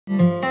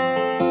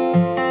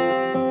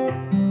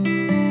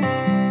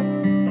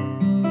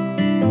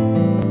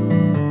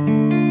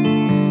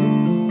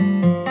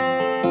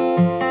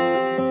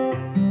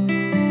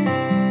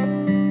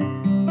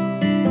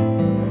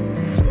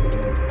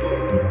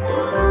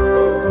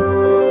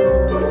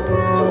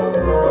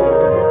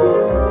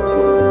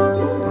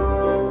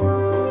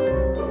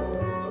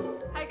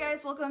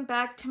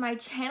my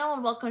channel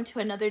and welcome to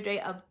another day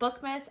of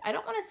Bookmas. I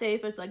don't want to say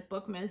if it's like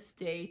Bookmas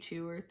day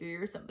 2 or 3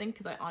 or something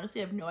because I honestly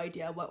have no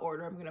idea what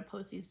order I'm going to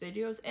post these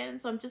videos in,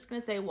 so I'm just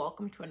going to say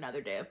welcome to another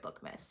day of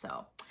Bookmas.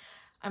 So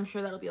I'm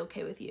sure that'll be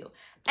okay with you.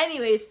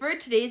 Anyways, for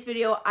today's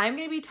video, I'm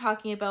going to be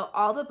talking about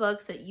all the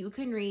books that you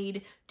can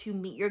read to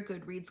meet your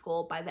Goodreads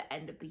goal by the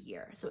end of the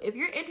year. So if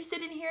you're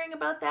interested in hearing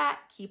about that,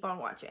 keep on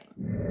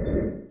watching.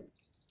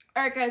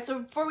 Alright guys,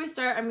 so before we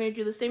start, I'm going to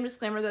do the same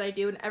disclaimer that I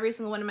do in every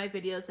single one of my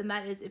videos, and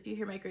that is if you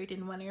hear my great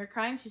dane whining or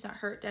crying, she's not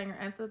hurt, dying, or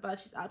anything, but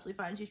she's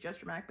absolutely fine. She's just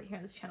dramatic, but here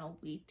on this channel,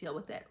 we deal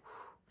with it.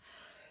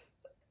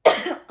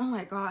 Oh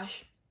my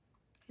gosh.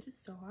 It is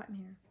so hot in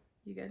here.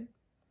 You good?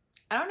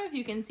 I don't know if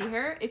you can see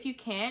her. If you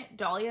can't,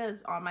 Dahlia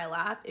is on my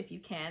lap. If you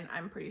can,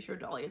 I'm pretty sure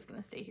Dahlia is going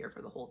to stay here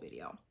for the whole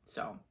video.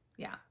 So,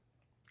 yeah.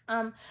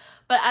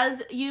 But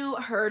as you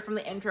heard from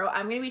the intro,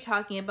 I'm going to be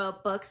talking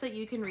about books that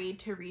you can read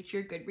to reach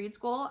your Goodreads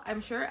goal. I'm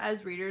sure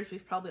as readers,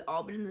 we've probably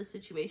all been in this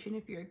situation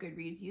if you're a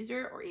Goodreads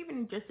user, or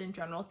even just in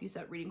general if you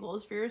set reading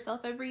goals for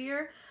yourself every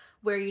year,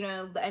 where, you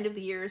know, the end of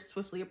the year is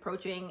swiftly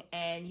approaching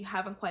and you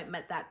haven't quite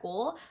met that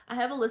goal. I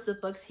have a list of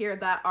books here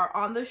that are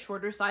on the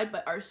shorter side,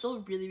 but are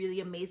still really, really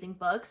amazing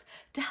books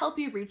to help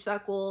you reach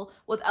that goal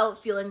without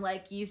feeling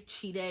like you've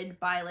cheated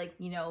by, like,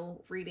 you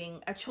know,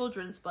 reading a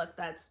children's book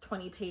that's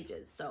 20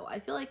 pages. So I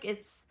feel like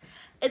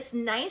it's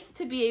nice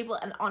to be able,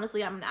 and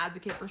honestly, I'm an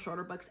advocate for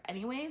shorter books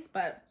anyways,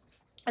 but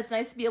it's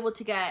nice to be able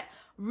to get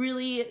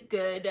really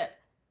good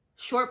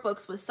short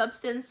books with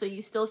substance so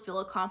you still feel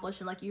accomplished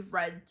and like you've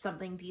read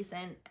something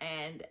decent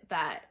and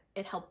that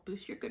it helped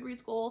boost your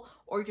Goodreads goal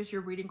or just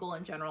your reading goal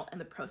in general in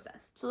the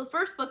process. So the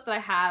first book that I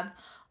have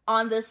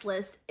on this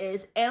list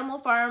is Animal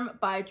Farm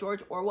by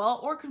George Orwell,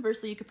 or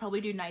conversely, you could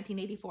probably do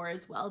 1984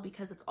 as well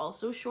because it's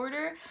also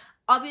shorter.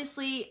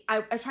 Obviously, I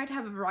tried to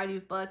have a variety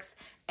of books,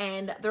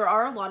 and there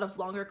are a lot of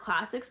longer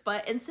classics,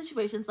 but in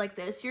situations like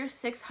this, your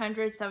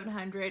 600,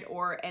 700,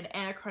 or an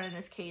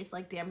Anachronist case,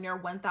 like damn near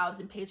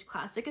 1,000 page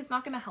classic is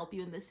not going to help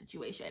you in this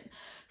situation.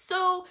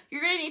 So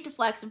you're going to need to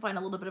flex and find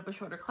a little bit of a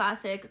shorter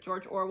classic.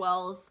 George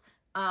Orwell's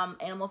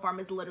Animal Farm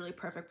is literally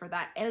perfect for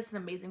that, and it's an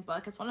amazing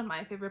book. It's one of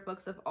my favorite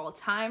books of all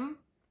time.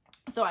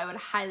 So I would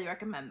highly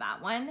recommend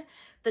that one.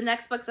 The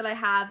next book that I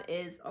have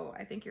is, oh,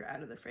 I think you're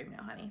out of the frame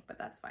now, honey, but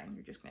that's fine.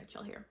 You're just going to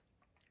chill here.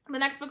 The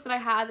next book that I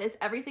have is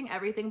Everything,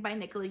 Everything by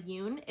Nicola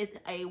Yoon. It's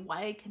a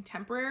YA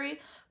contemporary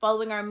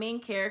following our main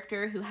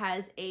character who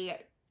has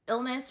a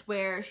illness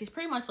where she's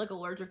pretty much like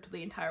allergic to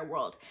the entire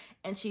world.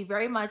 And she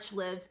very much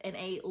lives in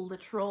a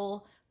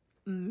literal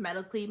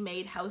medically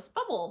made house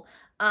bubble.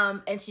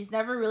 And she's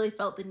never really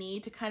felt the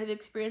need to kind of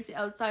experience the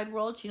outside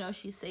world. You know,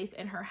 she's safe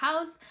in her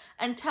house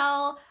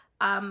until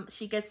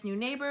she gets new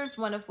neighbors,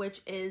 one of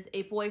which is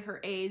a boy her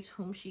age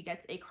whom she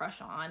gets a crush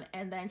on,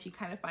 and then she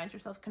kind of finds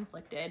herself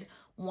conflicted,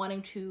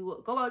 wanting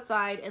to go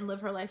outside and live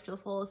her life to the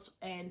fullest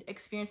and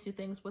experience new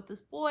things with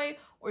this boy,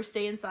 or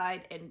stay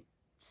inside and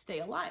stay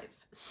alive.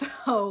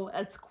 So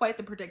that's quite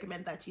the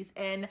predicament that she's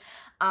in.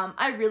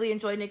 I really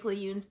enjoy Nicola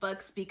Yoon's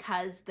books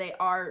because they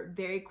are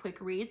very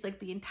quick reads, like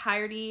the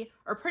entirety,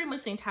 or pretty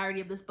much the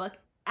entirety of this book.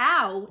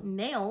 Ow,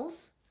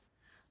 nails.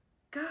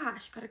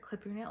 Gosh, gotta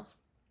clip your nails.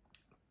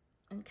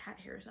 And cat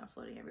hair is now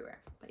floating everywhere.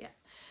 But yeah,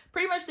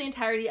 pretty much the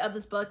entirety of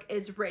this book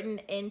is written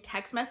in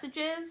text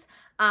messages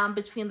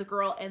between the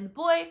girl and the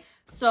boy.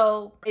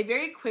 So a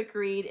very quick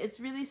read.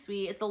 It's really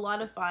sweet. It's a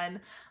lot of fun.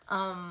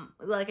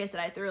 Like I said,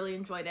 I thoroughly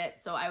enjoyed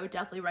it. So I would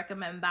definitely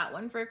recommend that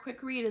one for a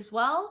quick read as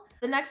well.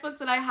 The next book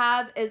that I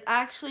have is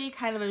actually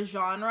kind of a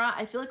genre.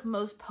 I feel like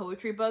most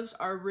poetry books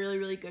are really,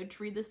 really good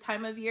to read this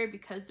time of year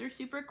because they're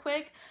super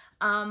quick.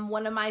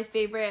 One of my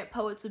favorite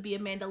poets would be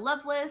Amanda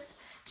Lovelace.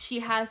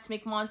 She has To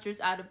Make Monsters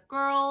Out of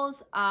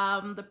Girls.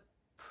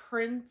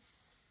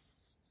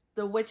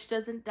 The Witch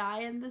Doesn't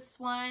Die in this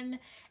one.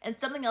 And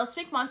something else.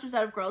 To Make Monsters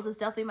Out of Girls is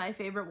definitely my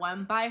favorite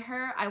one by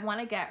her. I want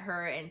to get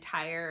her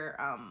entire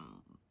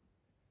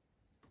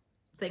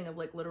thing of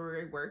like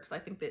literary works. I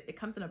think that it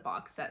comes in a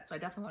box set, so I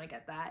definitely want to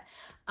get that.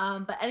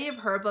 But any of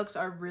her books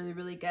are really,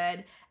 really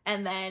good.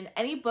 And then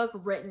any book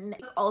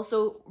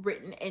also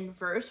written in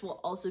verse will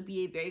also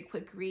be a very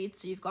quick read.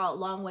 So you've got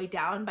Long Way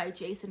Down by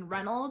Jason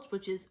Reynolds,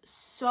 which is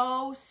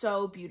so,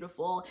 so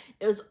beautiful.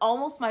 It was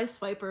almost my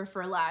swiper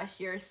for last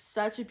year.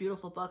 Such a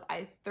beautiful book.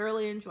 I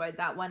thoroughly enjoyed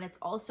that one. It's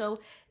also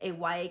a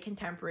YA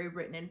contemporary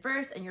written in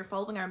verse, and you're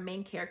following our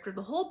main character.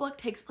 The whole book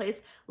takes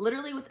place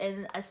literally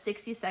within a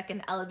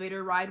 60-second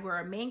elevator ride where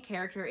our main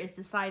character is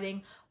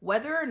deciding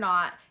whether or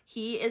not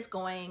he is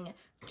going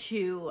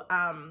to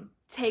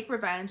take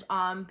revenge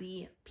on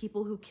the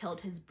people who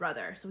killed his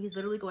brother. So he's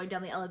literally going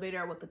down the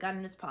elevator with the gun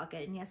in his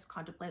pocket, and he has to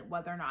contemplate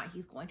whether or not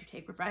he's going to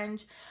take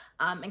revenge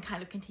and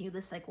kind of continue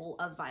this cycle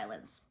of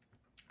violence.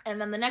 And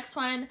then the next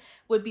one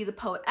would be The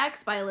Poet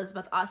X by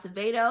Elizabeth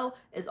Acevedo,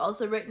 is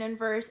also written in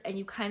verse, and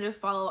you kind of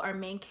follow our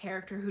main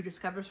character who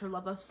discovers her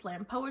love of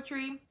slam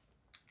poetry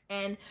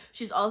and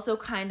she's also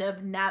kind of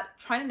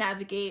trying to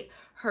navigate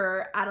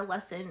her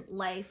adolescent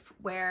life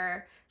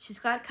where she's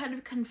got kind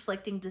of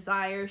conflicting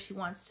desires. She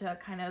wants to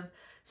kind of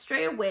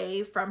stray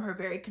away from her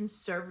very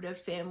conservative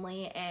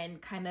family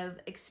and kind of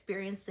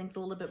experience things a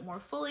little bit more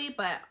fully,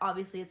 but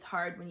obviously it's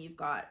hard when you've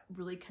got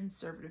really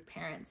conservative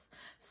parents.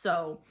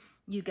 So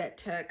you get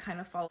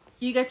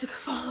to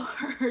follow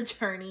her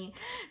journey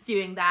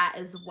doing that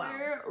as well.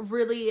 They're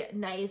really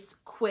nice,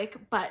 quick,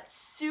 but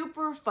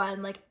super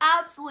fun, like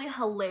absolutely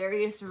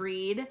hilarious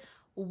read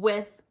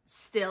with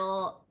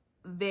still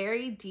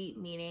very deep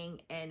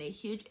meaning and a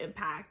huge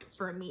impact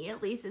for me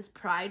at least is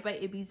Pride by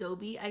Ibby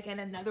Zobi. Again,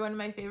 another one of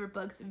my favorite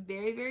books,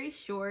 very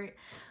short.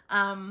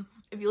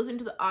 If you listen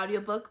to the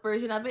audiobook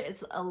version of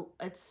it,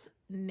 it's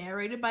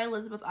narrated by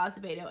Elizabeth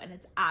Acevedo and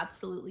it's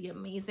absolutely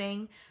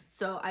amazing.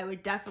 So I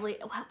would definitely,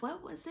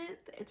 what was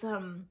it?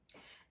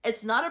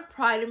 It's not a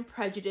Pride and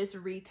Prejudice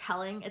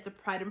retelling, it's a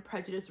Pride and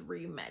Prejudice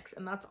remix,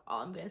 and that's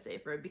all I'm gonna say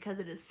for it because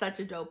it is such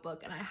a dope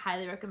book and I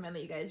highly recommend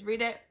that you guys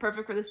read it.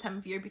 Perfect for this time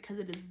of year because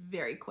it is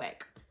very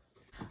quick.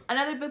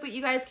 Another book that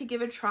you guys could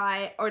give a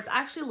try, or it's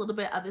actually a little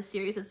bit of a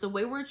series, it's the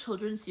Wayward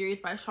Children series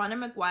by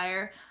Shauna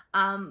McGuire.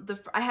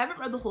 I haven't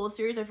read the whole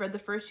series, I've read the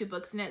first 2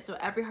 books in it, so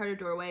Every Heart a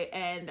Doorway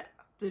and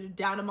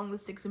Down Among the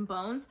Sticks and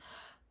Bones.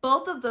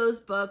 Both of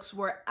those books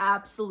were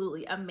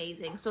absolutely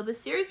amazing. So the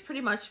series pretty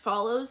much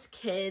follows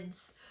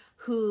kids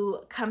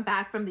who come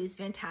back from these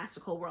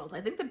fantastical worlds.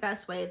 I think the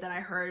best way that I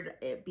heard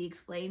it be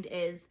explained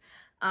is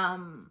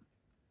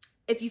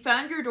if you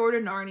found your door to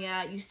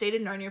Narnia, you stayed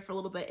in Narnia for a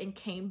little bit and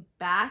came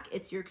back,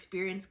 it's your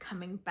experience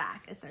coming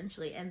back,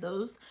 essentially. And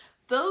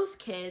those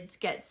kids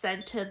get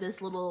sent to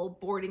this little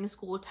boarding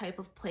school type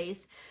of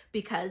place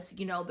because,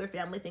 you know, their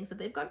family thinks that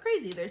they've gone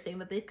crazy. They're saying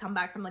that they've come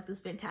back from like this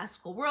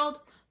fantastical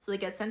world. So they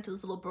get sent to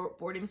this little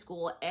boarding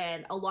school,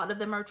 and a lot of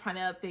them are trying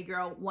to figure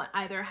out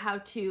either how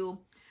to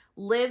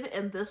live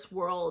in this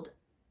world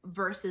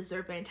versus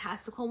their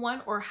fantastical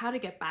one, or how to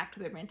get back to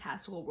their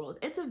fantastical world.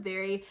 It's a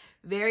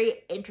very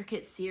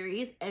intricate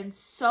series and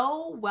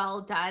so well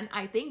done.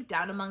 I think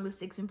Down Among the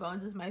Sticks and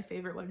Bones is my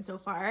favorite one so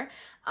far.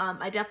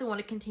 I definitely want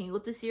to continue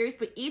with the series,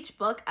 but each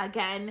book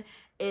again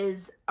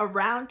is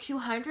around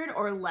 200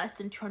 or less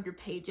than 200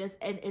 pages,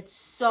 and it's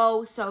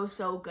so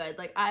good.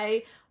 Like,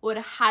 I would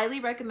highly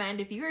recommend,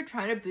 if you are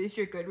trying to boost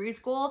your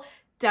Goodreads goal,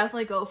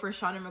 definitely go for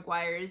Shauna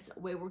McGuire's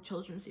Wayward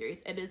Children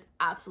series. It is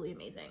absolutely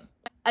amazing.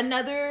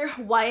 Another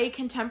YA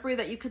contemporary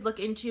that you could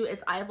look into is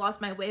I've Lost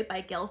My Way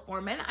by Gail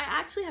Forman. I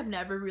actually have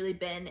never really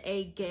been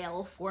a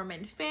Gail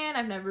Forman fan.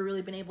 I've never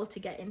really been able to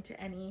get into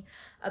any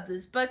of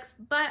those books,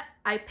 but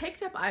I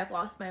picked up I've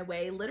Lost My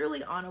Way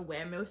literally on a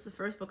whim. It was the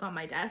first book on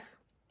my desk,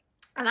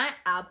 and I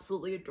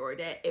absolutely adored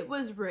it. It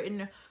was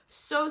written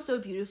so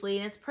beautifully,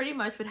 and it's pretty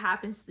much what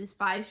happens to these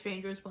 5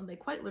 strangers when they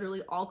quite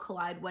literally all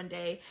collide one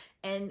day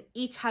and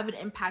each have an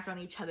impact on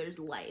each other's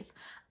life.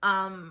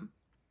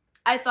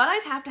 I thought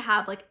I'd have to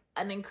have like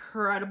an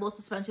incredible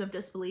suspension of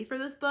disbelief for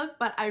this book,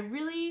 but it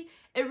really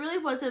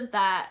wasn't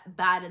that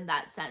bad in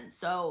that sense.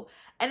 So,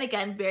 and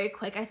again, very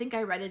quick. I think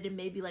I read it in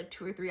maybe like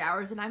 2 or 3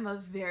 hours, and I'm a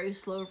very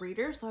slow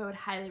reader, so I would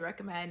highly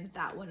recommend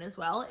that one as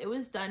well. It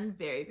was done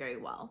very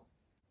well.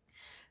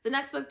 The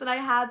next book that I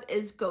have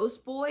is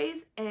Ghost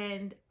Boys,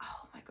 and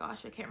oh my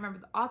gosh, I can't remember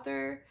the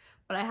author,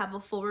 but I have a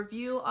full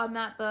review on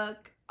that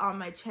book on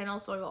my channel,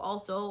 so I will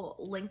also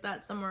link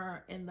that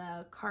somewhere in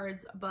the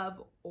cards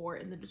above or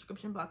in the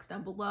description box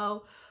down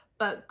below.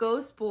 But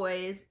Ghost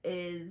Boys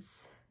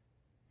it's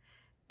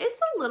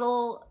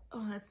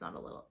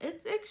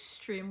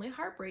extremely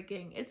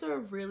heartbreaking. It's a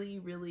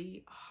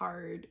really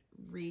hard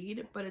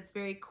read, but it's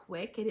very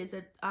quick. It is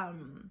a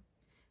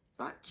it's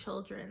not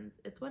children's,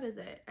 it's, what is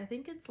it? I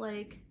think it's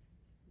like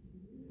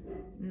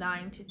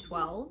 9 to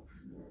 12,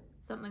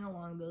 something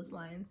along those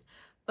lines.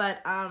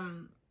 But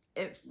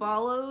it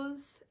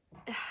follows,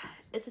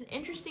 it's an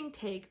interesting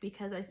take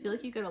because I feel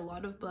like you get a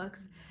lot of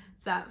books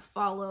that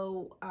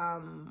follow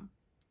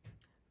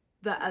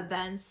the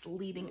events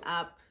leading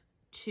up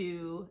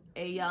to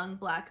a young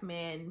Black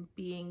man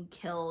being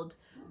killed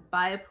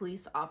by a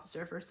police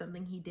officer for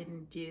something he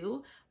didn't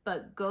do.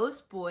 But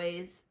Ghost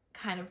Boys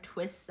kind of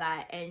twists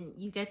that, and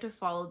you get to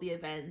follow the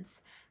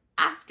events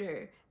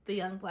after the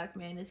young Black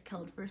man is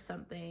killed for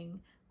something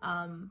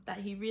that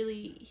he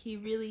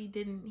really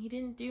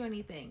didn't do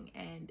anything,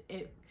 and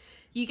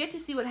you get to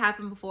see what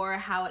happened before,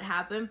 how it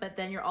happened, but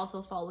then you're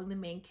also following the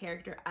main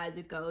character as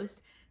a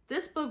ghost.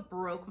 This book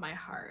broke my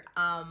heart.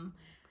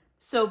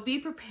 So be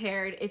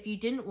prepared. If you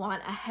didn't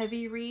want a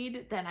heavy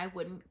read, then I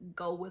wouldn't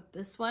go with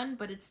this one,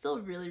 but it's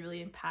still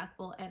really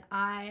impactful, and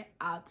I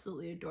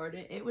absolutely adored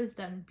it. It was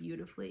done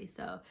beautifully,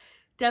 so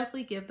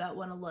definitely give that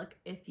one a look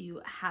if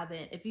you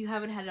haven't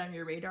had it on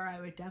your radar. I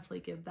would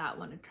definitely give that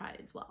one a try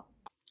as well.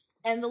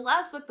 And the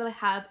last book that I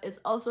have is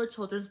also a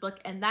children's book,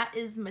 and that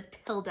is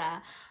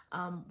Matilda.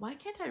 Why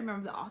can't I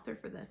remember the author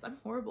for this? I'm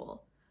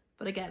horrible.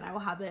 but again, I will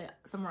have it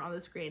somewhere on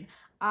the screen.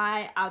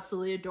 I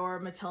absolutely adore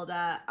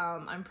Matilda.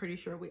 I'm pretty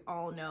sure we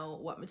all know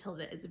what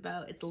Matilda is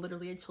about. It's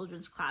literally a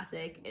children's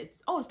classic.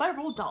 It's by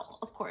Roald Dahl,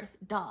 of course,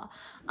 duh.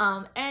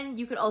 And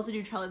you could also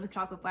do Charlie and the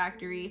Chocolate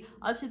Factory.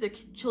 Obviously, they're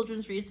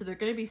children's reads, so they're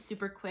gonna be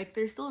super quick.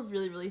 They're still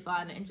really, really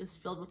fun and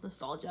just filled with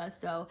nostalgia.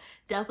 So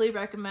definitely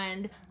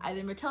recommend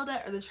either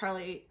Matilda or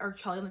Charlie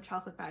and the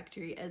Chocolate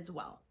Factory as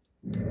well.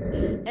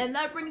 And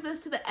that brings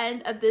us to the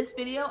end of this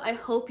video. I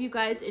hope you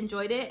guys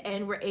enjoyed it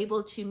and were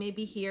able to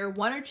maybe hear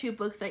 1 or 2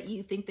 books that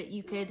you think that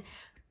you could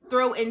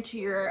throw into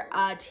your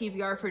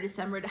TBR for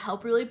December to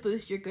help really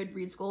boost your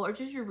Goodreads goal or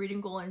just your reading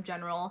goal in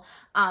general.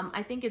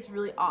 I think it's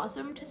really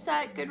awesome to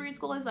set Goodreads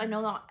goals. I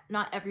know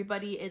not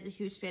everybody is a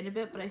huge fan of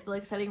it, but I feel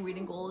like setting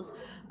reading goals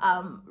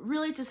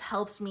really just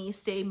helps me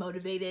stay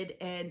motivated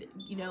and,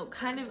 you know,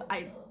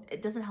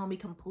 it doesn't help me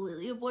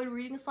completely avoid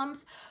reading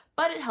slumps,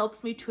 but it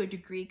helps me to a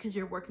degree because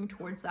you're working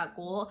towards that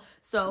goal.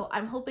 So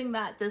I'm hoping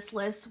that this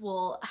list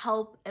will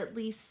help at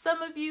least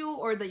some of you,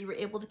 or that you were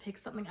able to pick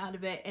something out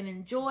of it and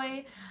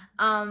enjoy.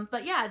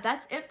 But yeah,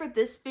 that's it for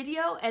this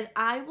video, and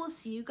I will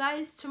see you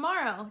guys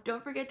tomorrow.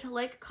 Don't forget to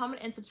like,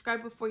 comment, and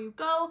subscribe before you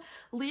go.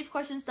 Leave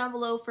questions down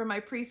below for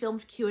my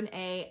pre-filmed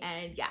Q&A,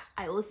 and yeah,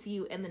 I will see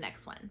you in the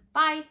next one.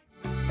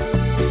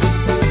 Bye!